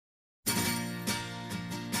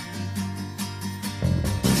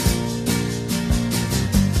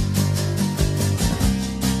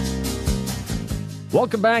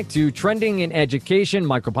Welcome back to Trending in Education.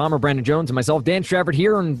 Michael Palmer, Brandon Jones, and myself, Dan Stravert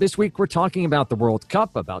here. And this week we're talking about the World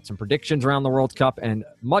Cup, about some predictions around the World Cup, and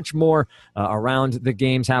much more around the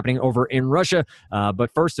games happening over in Russia. But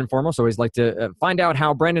first and foremost, I always like to find out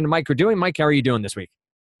how Brandon and Mike are doing. Mike, how are you doing this week?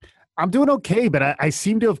 I'm doing okay, but I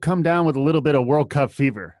seem to have come down with a little bit of World Cup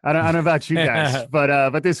fever. I don't know about you guys,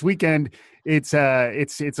 but this weekend it's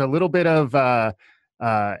a little bit of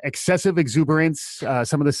excessive exuberance.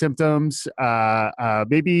 Some of the symptoms,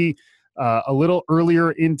 maybe a little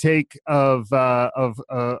earlier intake of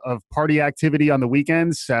party activity on the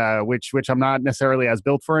weekends, which I'm not necessarily as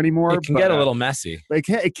built for anymore. It can get a little messy.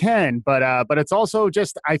 It can, but it's also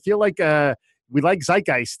just I feel like we like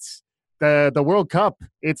zeitgeists. The World Cup,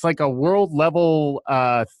 it's like a world level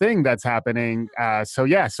thing that's happening. So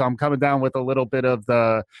I'm coming down with a little bit of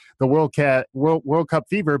the World Cup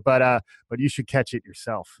fever, but you should catch it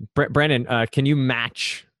yourself. Brandon, can you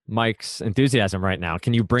match Mike's enthusiasm right now?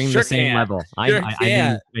 Can you bring the same level?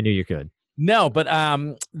 I knew you could. No, but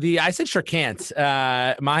I said sure can't.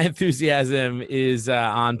 My enthusiasm is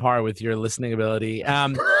on par with your listening ability.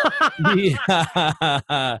 Oh,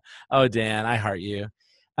 Dan, I heart you.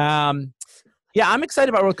 I'm excited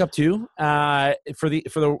about World Cup too. For the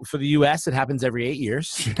US, it happens every 8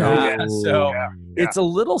 years. It's a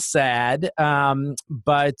little sad.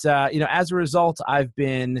 But as a result, I've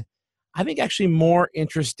been, I think, actually more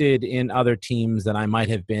interested in other teams than I might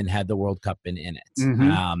have been had the World Cup been in it.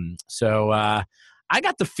 Mm-hmm. I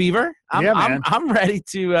got the fever. I'm ready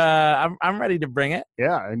to. I'm ready to bring it.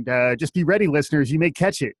 Yeah, and just be ready, listeners. You may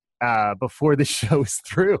catch it before the show is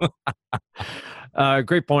through.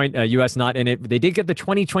 Great point. U.S. not in it. They did get the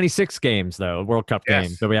 2026 games, though, World Cup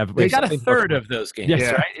games. So they got a third of those games,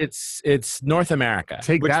 right? It's North America.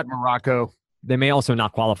 Take that, Morocco. They may also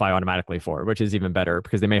not qualify automatically for it, which is even better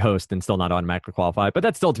because they may host and still not automatically qualify. But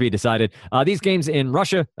that's still to be decided. These games in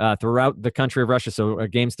Russia, throughout the country of Russia, so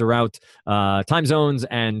games throughout time zones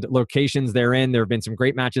and locations they're in. There have been some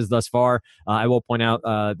great matches thus far. I will point out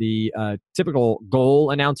the typical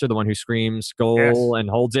goal announcer, the one who screams goal and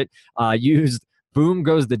holds it, used "Boom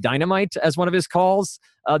Goes the Dynamite" as one of his calls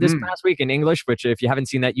this past week in English, which if you haven't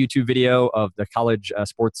seen that YouTube video of the college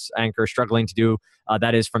sports anchor struggling to do,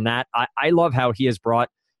 that is from that. I love how he has brought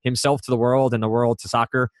himself to the world and the world to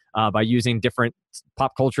soccer by using different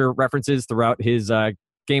pop culture references throughout his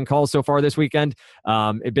game calls so far this weekend.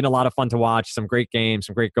 It's been a lot of fun to watch, some great games,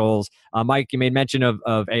 some great goals. Mike, you made mention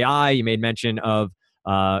of AI, you made mention of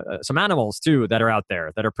some animals too that are out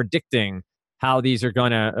there that are predicting how these are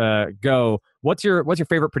going to go. What's your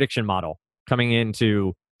favorite prediction model coming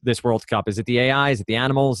into this World Cup? Is it the AI? Is it the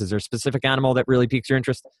animals? Is there a specific animal that really piques your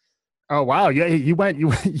interest? Oh wow, yeah, you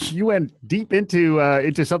went deep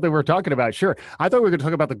into something we're talking about. Sure, I thought we were going to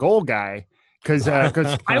talk about the goal guy because I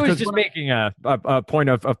was just making a point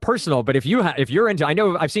of personal. But if you're into, I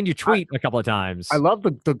know I've seen you tweet a couple of times. I love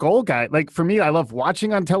the goal guy. Like for me, I love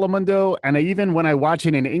watching on Telemundo, and even when I watch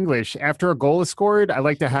it in English, after a goal is scored, I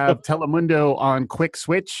like to have Telemundo on quick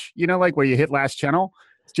switch. You know, like where you hit last channel,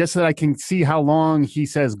 just so that I can see how long he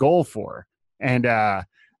says goal for. And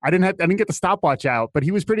I didn't get the stopwatch out, but he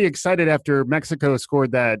was pretty excited after Mexico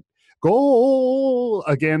scored that goal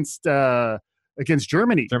against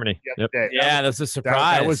Germany. Yep. Yeah, that's a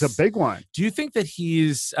surprise. That was a big one. Do you think that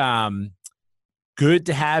he's good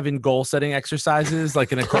to have in goal setting exercises,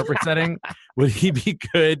 like in a corporate setting? Would he be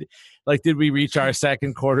good? Like, did we reach our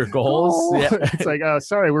second quarter goals? Oh, yeah. It's like,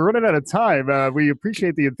 sorry, we're running out of time. We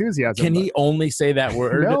appreciate the enthusiasm. Can he only say that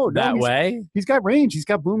word that way? He's got range. He's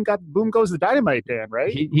got boom goes the dynamite, Dan,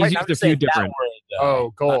 right? He's used a few different.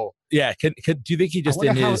 Goal. Yeah. Do you think he just,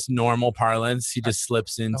 in his normal parlance, he just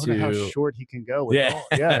slips into how short he can go with goal?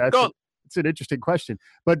 Yeah. It's an interesting question.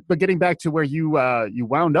 But getting back to where you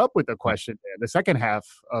wound up with the question, Dan, the second half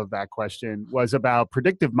of that question was about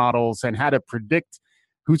predictive models and how to predict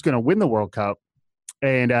who's going to win the World Cup.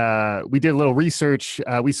 And we did a little research.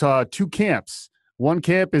 We saw two camps. One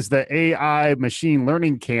camp is the AI machine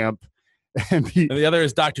learning camp. And the other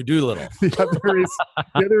is Dr. Doolittle. The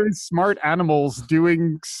other is smart animals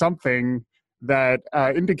doing something that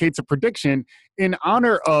indicates a prediction in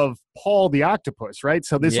honor of Paul the Octopus, right?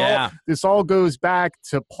 So this all goes back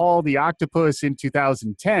to Paul the Octopus in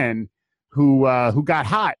 2010, who got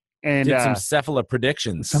hot and did some cephala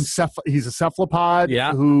predictions. He's a cephalopod,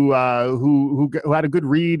 who had a good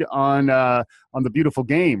read on the Beautiful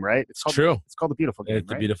Game, right? It's true. It's called The Beautiful Game. It's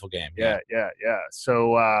The Beautiful Game. Yeah.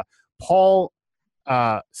 So Paul,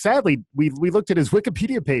 sadly, we looked at his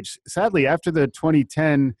Wikipedia page. Sadly, after the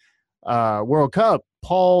 2010 World Cup,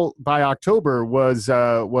 Paul by October was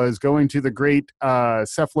going to the great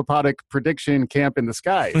cephalopodic prediction camp in the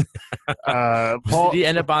sky. Paul, did he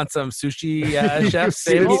end up on some sushi chef's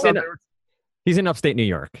table? He's in upstate New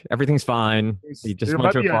York. Everything's fine. He just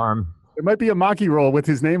went to a farm. There might be a maki roll with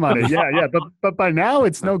his name on it. Yeah. But by now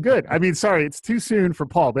it's no good. I mean, sorry, it's too soon for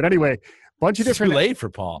Paul. But anyway, too late for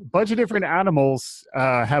Paul. Bunch of different animals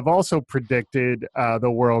have also predicted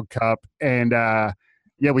the World Cup, and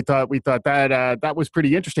we thought that was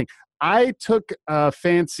pretty interesting. I took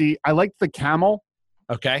fancy. I liked the camel.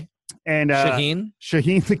 Okay. And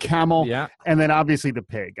Shaheen the camel, yeah, and then obviously the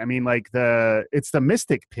pig. I mean, like it's the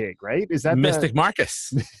Mystic Pig, right? Is that Mystic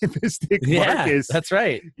Marcus? Mystic Marcus, that's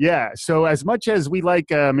right. Yeah. So as much as we like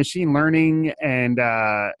machine learning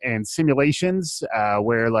and simulations,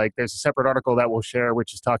 where like there's a separate article that we'll share,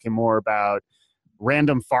 which is talking more about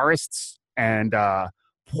random forests and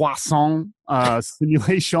poisson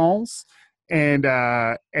simulations and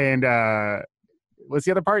what's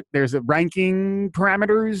the other part? There's a ranking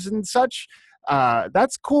parameters and such.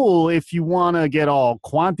 That's cool if you want to get all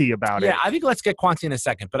quanty about it. Yeah, I think let's get quanty in a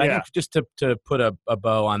second. But I think just to put a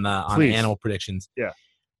bow on the animal predictions. Yeah.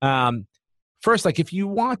 First, like if you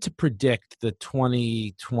want to predict the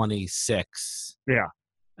 2026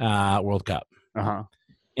 World Cup,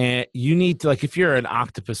 and you need to, like, if you're an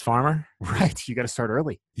octopus farmer, right, you got to start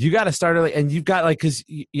early. And you've got, like, because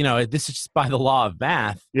this is just by the law of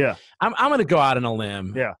math. Yeah, I'm going to go out on a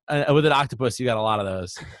limb. Yeah, with an octopus, you got a lot of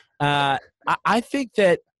those. I think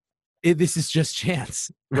that this is just chance.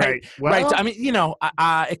 Right. Well, right. I mean,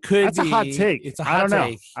 it could. That's a hot take. It's a hot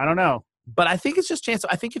take. I don't know. But I think it's just chance.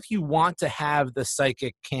 I think if you want to have the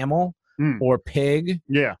psychic camel. Or pig,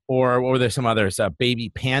 or there's some others,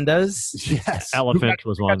 baby pandas. Yes, elephant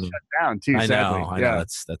was one. Shut down too. I sadly. know.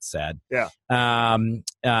 That's sad. Yeah.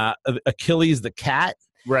 Achilles the cat.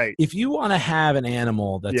 Right. If you want to have an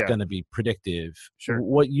animal that's going to be predictive,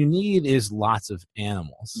 what you need is lots of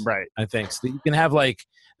animals. Right. I think so that you can have like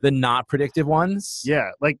the not predictive ones.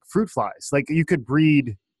 Yeah, like fruit flies. Like you could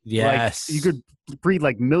breed. Yes. Like, you could breed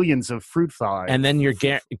like millions of fruit flies. And then you're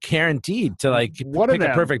guaranteed to like pick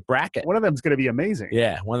a perfect bracket. One of them's going to be amazing.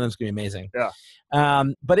 Yeah, one of them's going to be amazing. Yeah.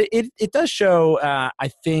 But it does show, I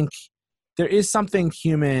think, there is something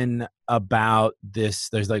human about this.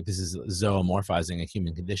 There's like, this is zoomorphizing a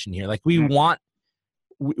human condition here. Like we want,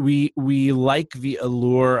 we like the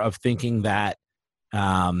allure of thinking that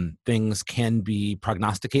things can be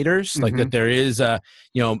prognosticators, like that there is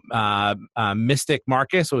Mystic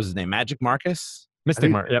Marcus. What was his name? Magic Marcus?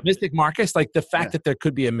 Mystic Marcus. Like the fact that there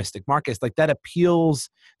could be a Mystic Marcus, like that appeals.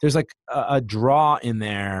 There's like a draw in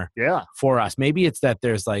there for us. Maybe it's that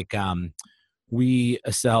there's like we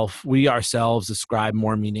ourselves ascribe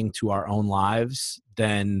more meaning to our own lives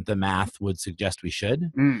than the math would suggest we should.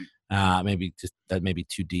 Maybe just that may be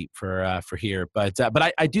too deep for here, but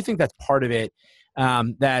I do think that's part of it.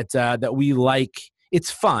 That we like.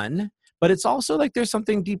 It's fun, but it's also like there's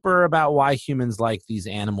something deeper about why humans like these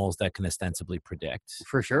animals that can ostensibly predict.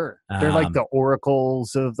 For sure, they're like the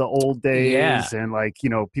oracles of the old days, and like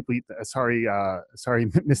people. Sorry,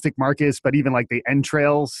 Mystic Marcus, but even like the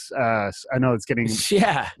entrails. I know it's getting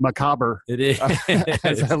macabre. It is,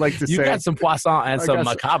 as I like to say. You got some poisson and some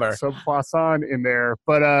macabre, some poisson in there,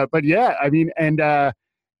 but yeah, I mean, and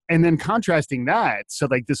then contrasting that, so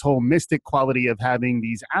like this whole mystic quality of having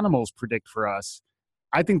these animals predict for us,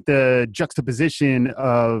 I think the juxtaposition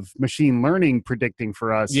of machine learning predicting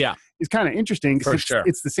for us is kind of interesting. For sure.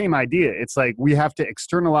 It's the same idea. It's like we have to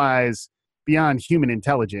externalize beyond human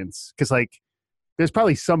intelligence because like there's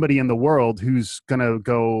probably somebody in the world who's going to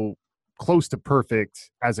go close to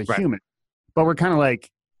perfect as a human. But we're kind of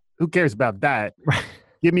like, who cares about that?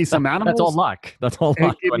 Give me some animals. That's all luck. That's all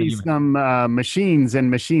luck. Give me some machines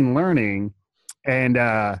and machine learning, and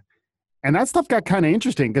that stuff got kind of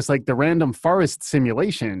interesting because, like, the random forest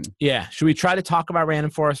simulation. Yeah, should we try to talk about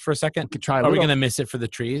random forest for a second? We could try. Are we going to miss it for the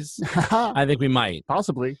trees? I think we might.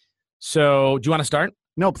 Possibly. So, do you want to start?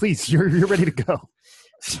 No, please. You're ready to go.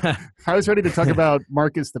 I was ready to talk about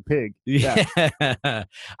Marcus the pig. Yeah,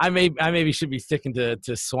 I maybe should be sticking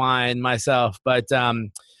to swine myself, but.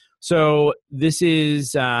 So this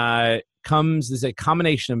is a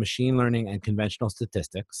combination of machine learning and conventional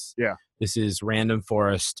statistics. Yeah. This is random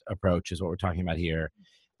forest approach is what we're talking about here.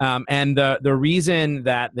 And the reason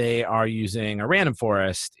that they are using a random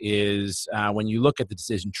forest is when you look at the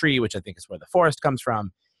decision tree, which I think is where the forest comes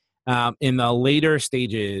from, in the later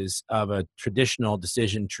stages of a traditional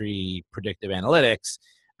decision tree predictive analytics,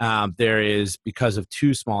 there is, because of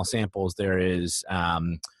too small samples, there is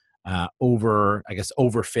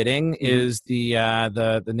overfitting is the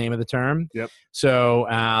name of the term. Yep. So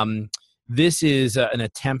this is an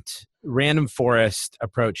attempt. Random forest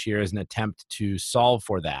approach here is an attempt to solve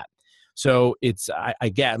for that. So it's I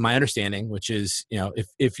get my understanding, which is,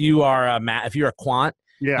 if you are if you're a quant,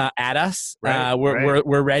 at us,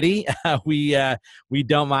 we're ready. We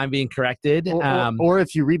don't mind being corrected. Or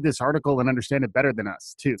if you read this article and understand it better than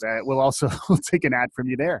us too, that we'll also take an ad from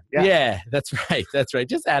you there. Yeah, that's right. That's right.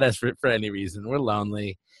 Just add us for any reason. We're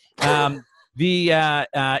lonely.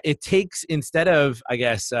 It takes, instead of, I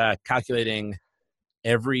guess, calculating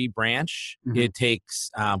every branch, it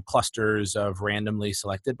takes clusters of randomly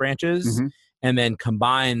selected branches, and then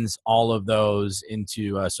combines all of those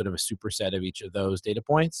into a sort of a superset of each of those data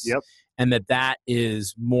points. Yep. And that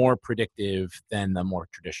is more predictive than the more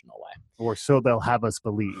traditional way. Or so they'll have us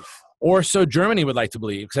believe. Or so Germany would like to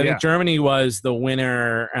believe, because I think Germany was the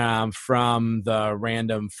winner from the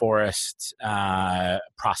random forest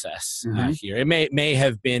process here. It may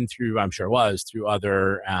have been through, I'm sure it was, through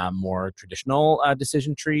other more traditional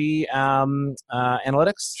decision tree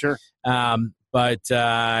analytics. Sure. But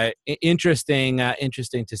interesting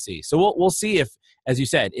to see. So we'll see if, as you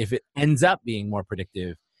said, if it ends up being more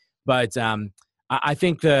predictive. But I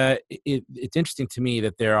think it's interesting to me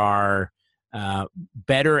that there are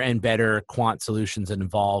better and better quant solutions that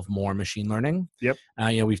involve more machine learning. Yep.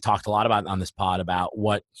 We've talked a lot about on this pod about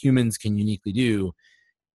what humans can uniquely do.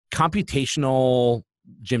 Computational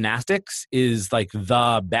gymnastics is like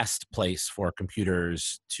the best place for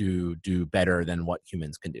computers to do better than what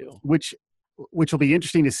humans can do. Which will be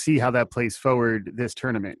interesting to see how that plays forward this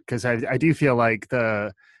tournament, because I do feel like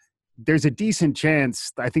there's a decent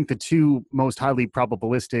chance. I think the two most highly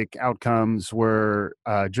probabilistic outcomes were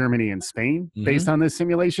Germany and Spain based on this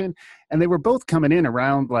simulation. And they were both coming in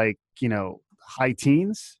around high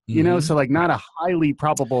teens, so like not a highly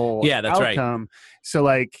probable outcome. Right. So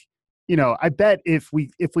I bet if we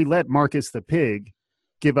let Marcus the pig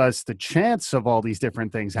give us the chance of all these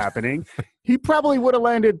different things happening, he probably would have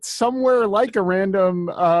landed somewhere like a random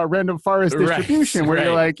forest distribution, where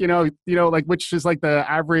you're like, which is like the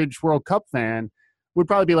average World Cup fan would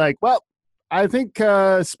probably be like, well, I think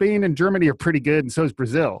Spain and Germany are pretty good, and so is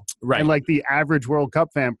Brazil. Right. And like the average World Cup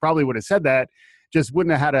fan probably would have said that, just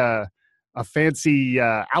wouldn't have had a fancy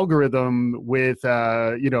algorithm with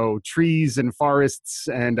trees and forests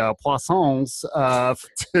and poissons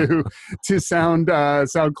to sound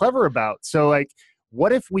clever about. So like,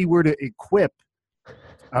 what if we were to equip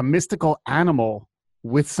a mystical animal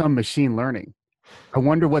with some machine learning? I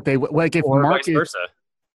wonder what they like. If or Marcus, vice versa.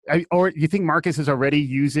 Or you think Marcus is already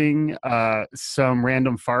using some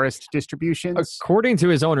random forest distributions? According to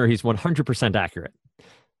his owner, he's 100% accurate.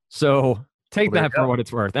 So take that for what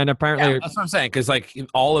it's worth. And apparently, that's what I'm saying. Because like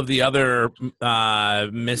all of the other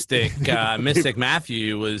Mystic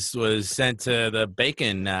Matthew was sent to the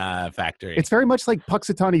bacon factory. It's very much like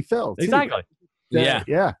Puxatawny Phil. Too. Exactly.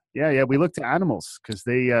 Yeah. We look to animals because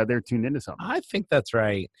they're tuned into something. I think that's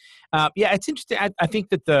right. It's interesting. I think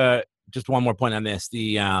that just one more point on this.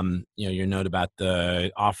 Your note about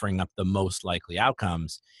the offering up the most likely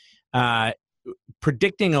outcomes.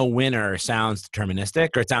 Predicting a winner sounds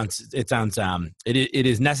deterministic, or it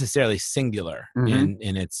is necessarily singular in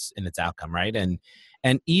its outcome, right?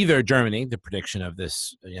 And either Germany, the prediction of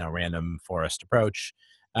this random forest approach,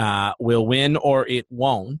 will win, or it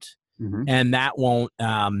won't, and that won't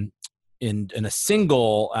in a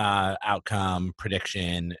single outcome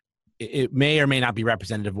prediction. It may or may not be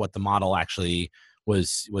representative of what the model actually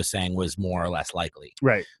was saying was more or less likely.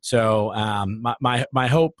 Right. So my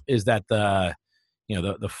hope is that the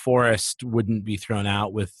forest wouldn't be thrown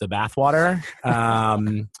out with the bathwater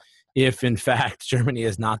if in fact Germany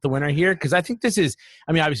is not the winner here, because I think this is,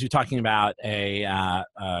 obviously we're talking about a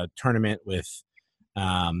tournament with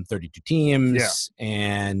 32 teams,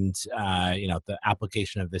 and the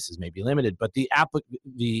application of this is maybe limited, but the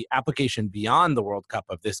application beyond the World Cup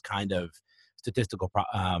of this kind of statistical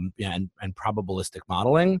and probabilistic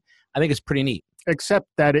modeling, I think is pretty neat. Except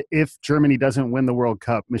that if Germany doesn't win the World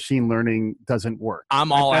Cup, machine learning doesn't work.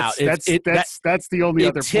 I'm all out. That's the only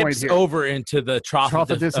other point here. Over into the trough of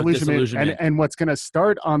disillusionment. And what's going to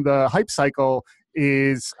start on the hype cycle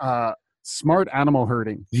is smart animal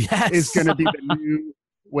herding. Yes. Is going to be the new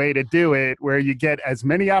way to do it, where you get as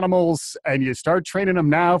many animals and you start training them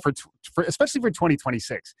now for especially for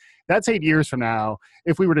 2026. That's 8 years from now.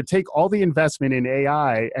 If we were to take all the investment in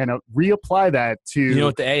AI and reapply that to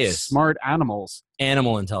what the A is? Smart animals.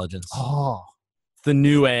 Animal intelligence. Oh, the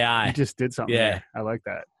new AI. You just did something. Yeah. There. I like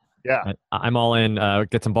that. Yeah. I'm all in.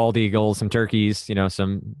 Get some bald eagles, some turkeys,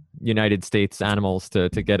 some United States animals to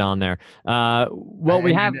get on there.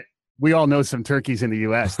 we all know some turkeys in the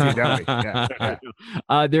U.S. too, don't we?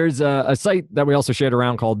 Yeah. There's a site that we also shared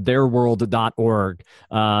around called theirworld.org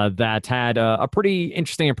that had a pretty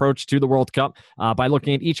interesting approach to the World Cup by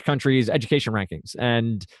looking at each country's education rankings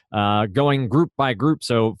and going group by group.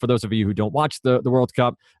 So for those of you who don't watch the World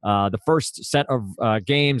Cup, the first set of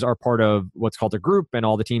games are part of what's called a group, and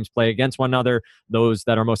all the teams play against one another. Those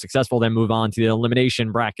that are most successful then move on to the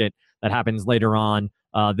elimination bracket that happens later on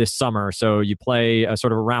this summer. So you play a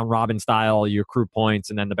sort of a round robin style, you accrue points,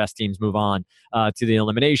 and then the best teams move on to the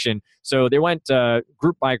elimination. So they went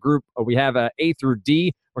group by group. We have A through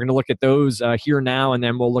D. We're going to look at those here now, and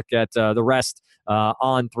then we'll look at the rest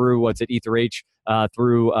on through E through H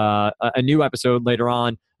through a new episode later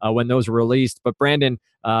on when those are released. But Brandon,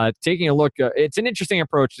 taking a look, it's an interesting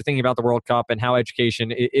approach to thinking about the World Cup and how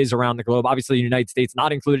education is around the globe. Obviously, the United States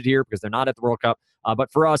not included here because they're not at the World Cup.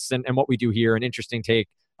 But for us and what we do here, an interesting take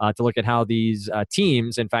to look at how these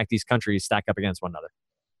teams, in fact, these countries stack up against one another.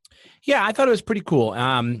 Yeah, I thought it was pretty cool.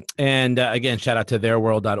 And again, shout out to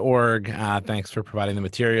theirworld.org. Thanks for providing the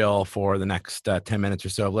material for the next 10 minutes or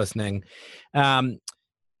so of listening. There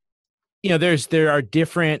are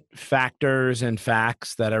different factors and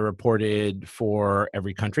facts that are reported for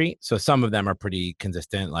every country. So some of them are pretty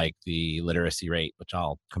consistent, like the literacy rate, which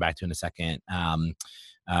I'll come back to in a second.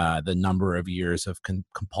 The number of years of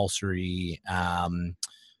compulsory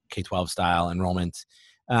K-12 style enrollment.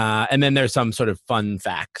 And then there's some sort of fun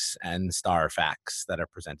facts and star facts that are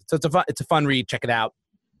presented. So it's a fun read. Check it out.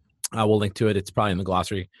 We'll link to it. It's probably in the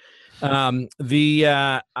glossary. One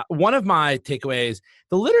of my takeaways,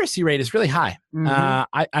 the literacy rate is really high.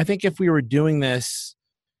 Mm-hmm. I think if we were doing this,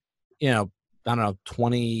 I don't know,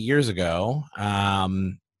 20 years ago,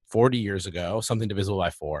 40 years ago, something divisible by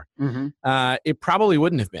 4, mm-hmm. It probably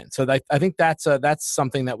wouldn't have been. So I think that's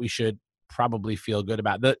something that we should probably feel good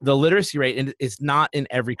about. The literacy rate, and it's not in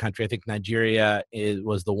every country. I think Nigeria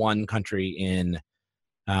was the one country in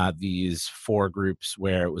these 4 groups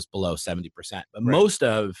where it was below 70%. But right. Most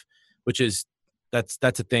of, that's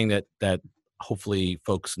a thing that hopefully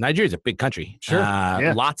folks, Nigeria's a big country. Sure.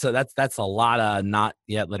 Yeah. That's a lot of not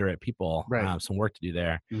yet literate people. Right. Some work to do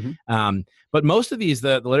there. Mm-hmm. But most of these,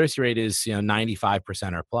 the literacy rate is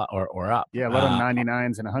 95% or plus or up. Yeah, a lot of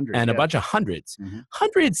 99s and 100s. And a bunch of hundreds. Mm-hmm.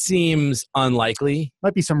 100 seems unlikely.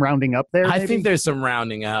 Might be some rounding up there. I think there's some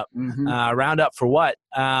rounding up. Mm-hmm. Round up for what?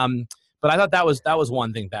 But I thought that was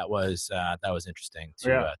one thing that was interesting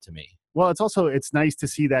to me. Well, it's nice to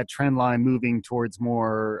see that trend line moving towards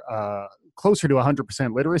more closer to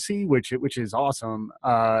 100% literacy, which is awesome.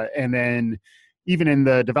 And then even in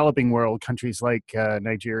the developing world, countries like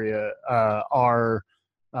Nigeria are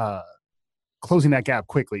closing that gap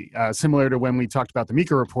quickly. Similar to when we talked about the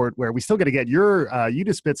Meeker report, where we still got to get you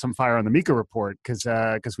to spit some fire on the Meeker report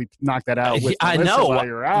because we knocked that out with Melissa while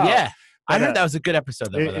you're out. Yeah. I heard that was a good episode.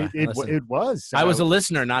 It was. I was a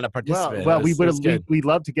listener, not a participant. Well, we'd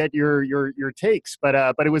love to get your takes, but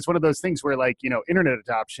it was one of those things where, like, internet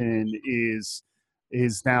adoption is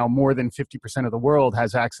now more than 50% of the world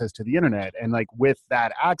has access to the internet, and like with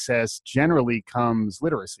that access generally comes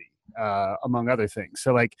literacy, among other things.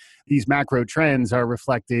 So like these macro trends are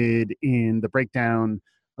reflected in the breakdown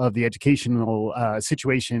of the educational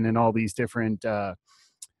situation in all these different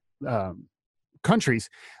countries.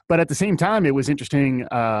 But at the same time, it was interesting.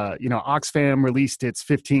 Oxfam released its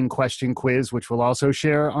 15-question quiz, which we'll also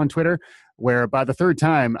share on Twitter, where by the third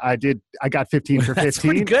time I got 15 for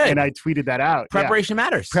 15, and I tweeted that out. Preparation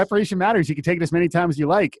matters. Preparation matters. You can take it as many times as you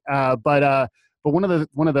like. But one of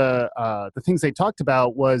the things they talked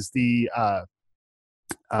about was the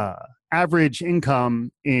average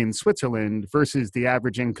income in Switzerland versus the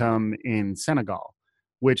average income in Senegal,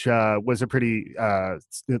 which was a pretty,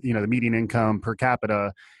 the median income per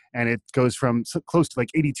capita, and it goes from close to like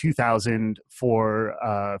 82,000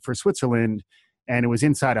 for Switzerland, and it was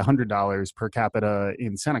inside $100 per capita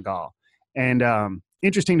in Senegal. And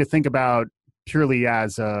interesting to think about purely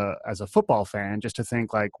as a football fan, just to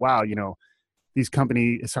think like, wow, these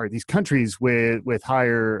countries with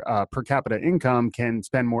higher per capita income can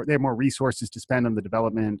spend more. They have more resources to spend on the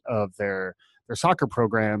development of their soccer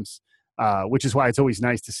programs. Which is why it's always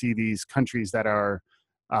nice to see these countries that are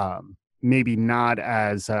maybe not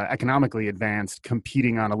as economically advanced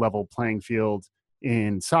competing on a level playing field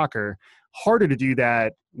in soccer. Harder to do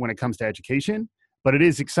that when it comes to education, but it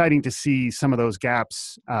is exciting to see some of those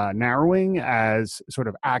gaps narrowing as sort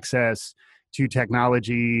of access to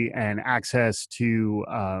technology and access to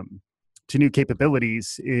new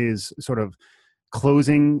capabilities is sort of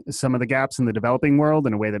closing some of the gaps in the developing world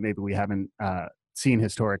in a way that maybe we haven't seen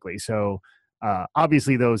historically. So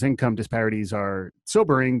Obviously, those income disparities are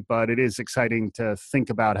sobering, but it is exciting to think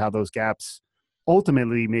about how those gaps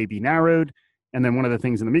ultimately may be narrowed. And then one of the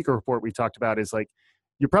things in the Meeker report we talked about is like,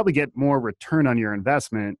 you probably get more return on your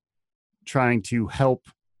investment trying to help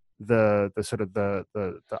the sort of the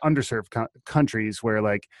underserved countries where,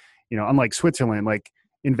 like, you know, unlike Switzerland, like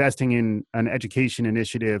investing in an education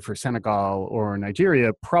initiative for Senegal or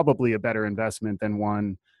Nigeria, probably a better investment than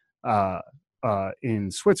one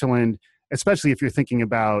in Switzerland, especially if you're thinking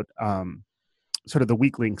about sort of the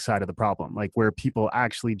weak link side of the problem, like where people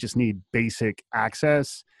actually just need basic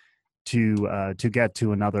access to get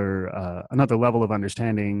to another level of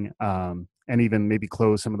understanding, and even maybe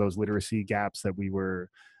close some of those literacy gaps that we were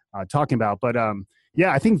talking about. But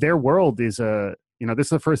yeah, I think Their World is this is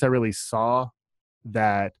the first I really saw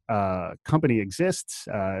that company exists,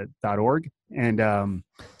 .org, and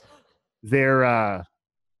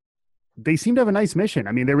they seem to have a nice mission.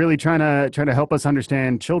 I mean, they're really trying to help us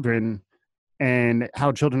understand children and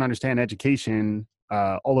how children understand education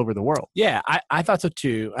all over the world. Yeah, I thought so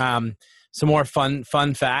too. Some more fun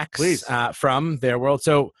facts from Their World.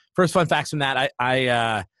 So first fun facts from that,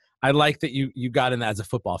 I like that you got in that as a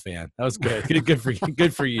football fan. That was good. Good for you.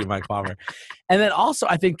 Good for you, Mike Palmer. And then also,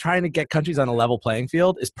 I think trying to get countries on a level playing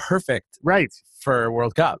field is perfect, right, for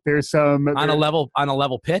World Cup. There's some on a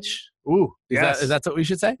level pitch. Ooh, is that what we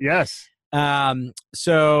should say? Yes.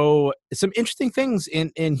 So some interesting things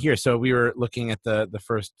in here. So we were looking at the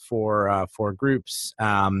first four groups.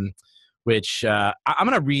 Which I'm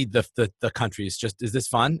going to read the countries. Just, is this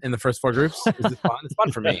fun in the first four groups? Is this fun? It's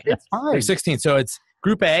fun for me. It's fine. There's 16. So it's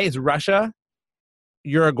Group A is Russia,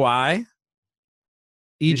 Uruguay,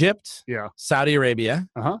 Egypt, Saudi Arabia.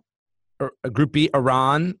 Group B,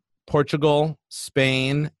 Iran, Portugal,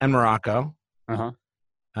 Spain, and Morocco.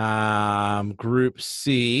 Group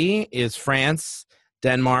C is France,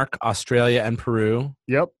 Denmark, Australia, and Peru.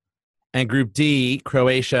 Yep. And Group D,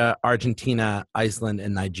 Croatia, Argentina, Iceland,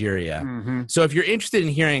 and Nigeria. Mm-hmm. So if you're interested in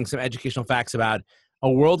hearing some educational facts about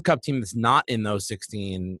a World Cup team that's not in those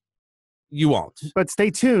 16, you won't. But stay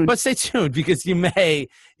tuned. Because you may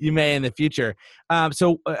in the future.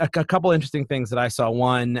 So a couple interesting things that I saw.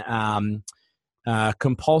 One,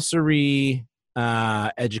 compulsory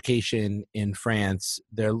education in France.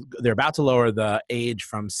 They're about to lower the age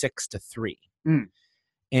from 6 to 3. Mm.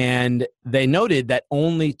 And they noted that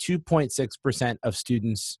only 2.6% of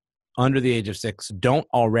students under the age of 6 don't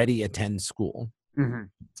already attend school. Mm-hmm.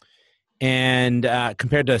 And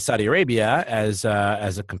compared to Saudi Arabia as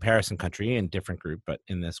a comparison country in different group, but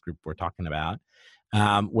in this group we're talking about,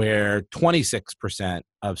 where 26%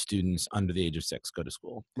 of students under the age of 6 go to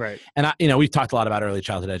school. Right. And we've talked a lot about early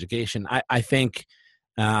childhood education. I think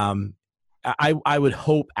I would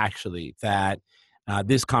hope actually that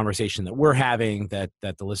this conversation that we're having, that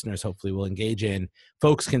the listeners hopefully will engage in,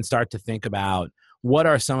 folks can start to think about what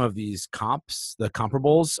are some of these the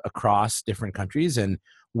comparables across different countries, and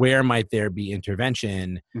where might there be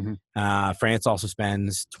intervention. Mm-hmm. France also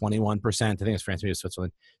spends 21%, I think it's France, maybe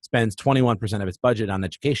Switzerland, spends 21% of its budget on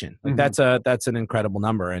education. Like, mm-hmm. that's an incredible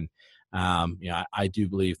number. And I do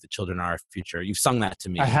believe that children are our future. You've sung that to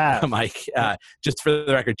me, I have. Mike, just for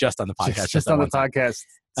the record, just on the podcast. Just on the podcast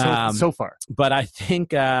so far. But I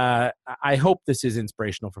think, I hope this is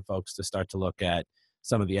inspirational for folks to start to look at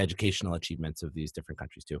some of the educational achievements of these different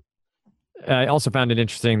countries too. I also found it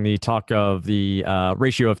interesting, the talk of the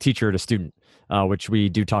ratio of teacher to student, which we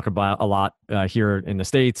do talk about a lot here in the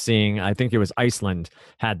States. I think it was Iceland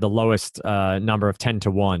had the lowest number of 10 to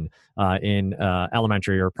 1 in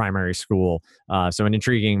elementary or primary school. So an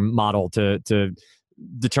intriguing model to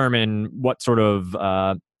determine what sort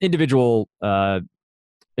of individual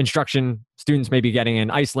instruction students may be getting in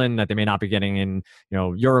Iceland that they may not be getting in,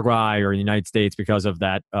 Uruguay or the United States because of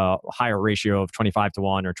that higher ratio of 25 to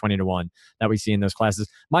 1 or 20 to 1 that we see in those classes.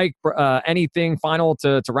 Mike, anything final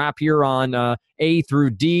to wrap here on A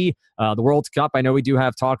through D, the World Cup? I know we do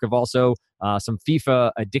have talk of also some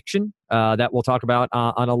FIFA addiction that we'll talk about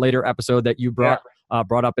on a later episode that you brought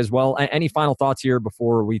up as well. Any final thoughts here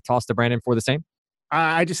before we toss to Brandon for the same?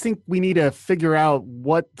 I just think we need to figure out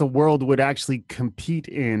what the world would actually compete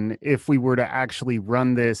in if we were to actually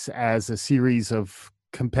run this as a series of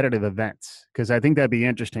competitive events. Because I think that'd be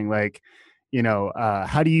interesting. Like,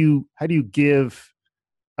 how do you give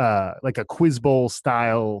like a quiz bowl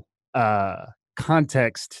style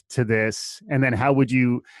context to this, and then how would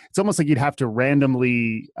you? It's almost like you'd have to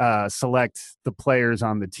randomly select the players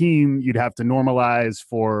on the team. You'd have to normalize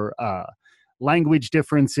for language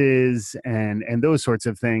differences and those sorts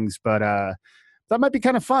of things. But that might be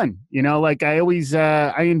kind of fun. Like I always,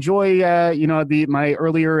 I enjoy, my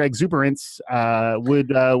earlier exuberance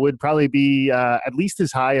would probably be at least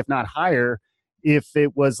as high, if not higher, if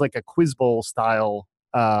it was like a Quiz Bowl style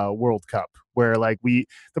World Cup, where like the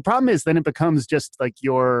problem is then it becomes just like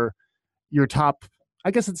your top. I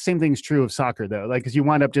guess the same thing's true of soccer though, like because you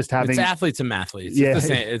wind up just having it's athletes and mathletes. Yeah,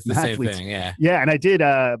 it's the same thing. Yeah, yeah. And I did.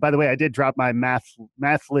 By the way, I did drop my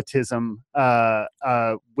mathletism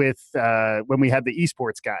with when we had the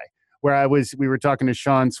esports guy, where we were talking to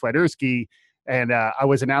Sean Swiderski, and I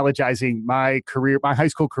was analogizing my high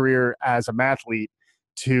school career as a mathlete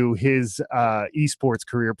to his esports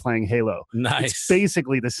career playing Halo. Nice. It's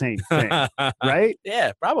basically the same thing, right?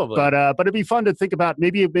 Yeah, probably. But it'd be fun to think about.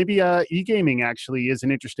 Maybe e-gaming actually is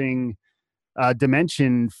an interesting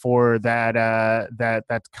dimension for that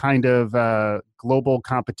kind of global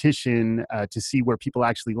competition to see where people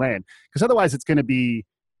actually land. Because otherwise, it's going to be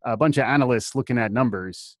a bunch of analysts looking at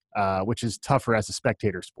numbers, which is tougher as a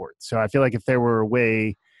spectator sport. So I feel like if there were a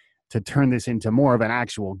way to turn this into more of an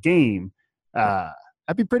actual game,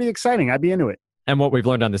 that'd be pretty exciting. I'd be into it. And what we've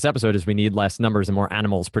learned on this episode is we need less numbers and more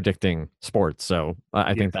animals predicting sports. So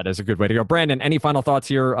I think that is a good way to go. Brandon, any final thoughts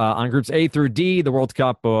here on groups A through D, the World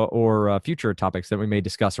Cup, or future topics that we may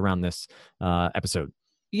discuss around this episode?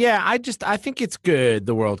 Yeah, I think it's good,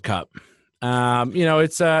 the World Cup.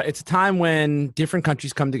 It's a time when different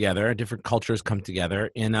countries come together, different cultures come together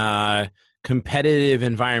in a competitive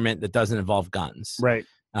environment that doesn't involve guns. Right.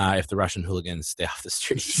 If the Russian hooligans stay off the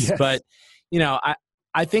streets. Yes. But,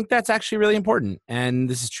 I think that's actually really important. And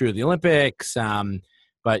this is true of the Olympics.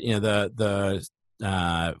 But, the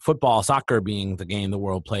football, soccer being the game the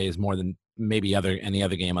world plays more than maybe any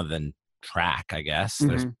other game other than track, I guess. Mm-hmm.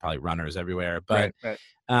 There's probably runners everywhere. But right.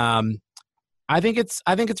 I think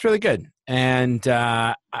it's really good. And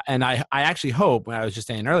I actually hope, I was just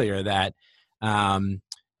saying earlier, that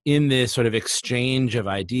in this sort of exchange of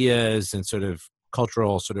ideas and sort of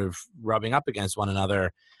cultural sort of rubbing up against one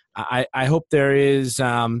another, I hope there is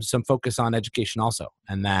some focus on education also,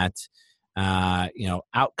 and that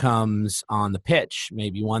outcomes on the pitch may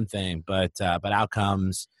be one thing, but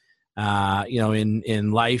outcomes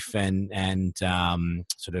in life and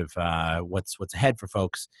sort of what's ahead for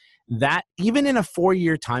folks, that even in a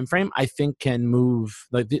 4-year time frame, I think can move.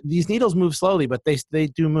 Like these needles move slowly, but they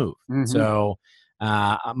do move. Mm-hmm. So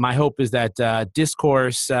my hope is that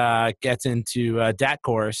discourse gets into DAT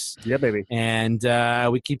course. Yeah, baby. And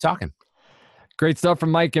we keep talking. Great stuff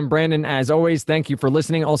from Mike and Brandon. As always, thank you for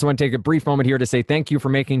listening. Also want to take a brief moment here to say thank you for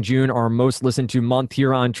making June our most listened to month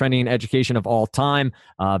here on Trending in Education of all time.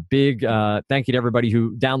 Big thank you to everybody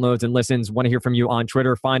who downloads and listens. Want to hear from you on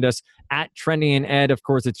Twitter. Find us at Trending in Ed. Of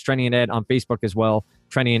course, it's Trending in Ed on Facebook as well.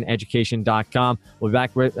 TrendingInEducation.com. We'll be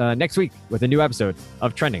back next week with a new episode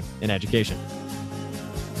of Trending in Education.